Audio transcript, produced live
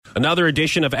Another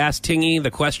edition of Ask Tingy.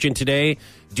 The question today,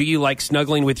 do you like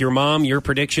snuggling with your mom? Your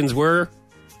predictions were?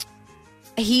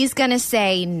 He's going to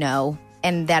say no,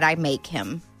 and that I make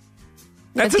him.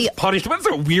 That's his punishment.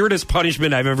 That's the weirdest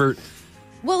punishment I've ever...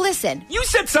 Well, listen. You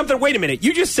said something. Wait a minute.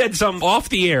 You just said something off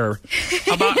the air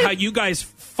about how you guys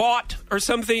fought or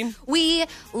something. We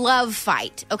love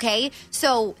fight. Okay,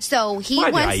 so he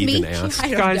Why wants did I me. even ask? I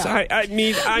don't Guys,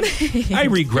 know. I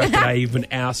regret that I even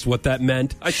asked what that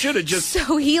meant. I should have just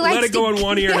let it go in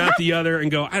one ear and out the other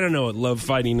and go, I don't know what love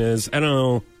fighting is. I don't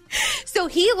know. So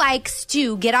he likes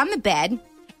to get on the bed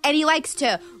and he likes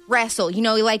to wrestle. You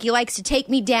know, he likes to take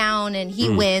me down and he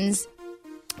wins.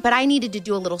 But I needed to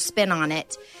do a little spin on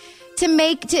it to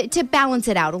balance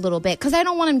it out a little bit because I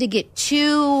don't want him to get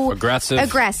too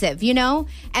aggressive, you know?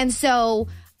 And so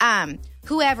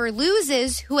whoever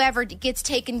loses, whoever gets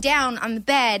taken down on the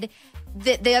bed,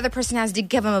 the other person has to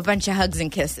give him a bunch of hugs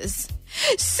and kisses.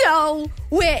 So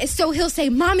he'll say,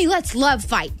 Mommy, let's love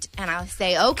fight. And I'll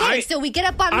say, okay. So we get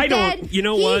up on the bed. You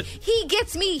know what? He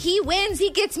gets me. He wins. He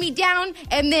gets me down.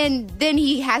 And then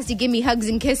he has to give me hugs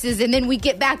and kisses. And then we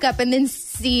get back up and then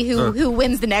see who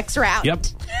wins the next round. Yep.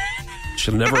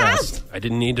 Should have never asked. I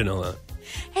didn't need to know that.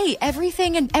 Hey,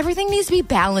 everything needs to be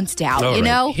balanced out, All you right.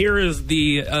 know? Here is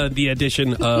the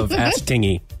edition of Ask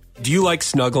Tingy. Do you like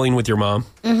snuggling with your mom?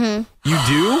 Mm-hmm. You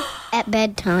do? At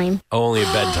bedtime. Only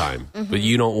at bedtime. Mm-hmm. But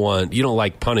you don't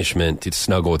like punishment to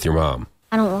snuggle with your mom.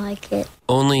 I don't like it.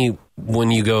 Only when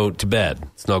you go to bed,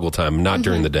 snuggle time, not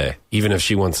during the day. Even if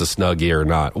she wants to snug you or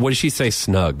not. What does she say?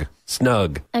 Snug.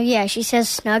 Snug. Oh, yeah, she says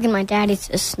snug and my daddy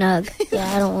says snug.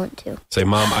 Yeah, I don't want to. Say,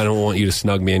 Mom, I don't want you to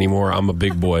snug me anymore. I'm a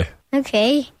big boy.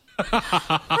 Okay.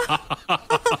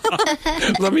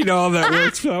 Let me know how that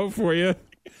works out for you.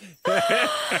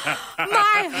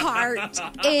 My heart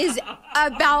is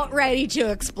about ready to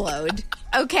explode.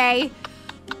 Okay?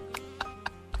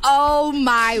 Oh,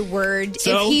 my word.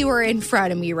 So? If he were in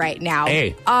front of me right now.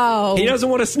 Hey. Oh. He doesn't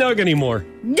want to snug anymore.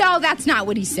 No, that's not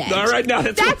what he said. All right, now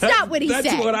that's not what he said.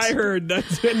 That's what I heard.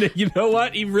 You know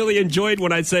what? He really enjoyed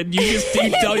when I said, you just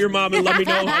tell your mom and let me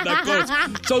know how that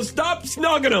goes. So stop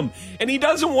snugging him. And he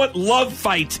doesn't want love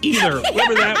fights either,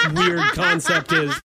 whatever that weird concept is.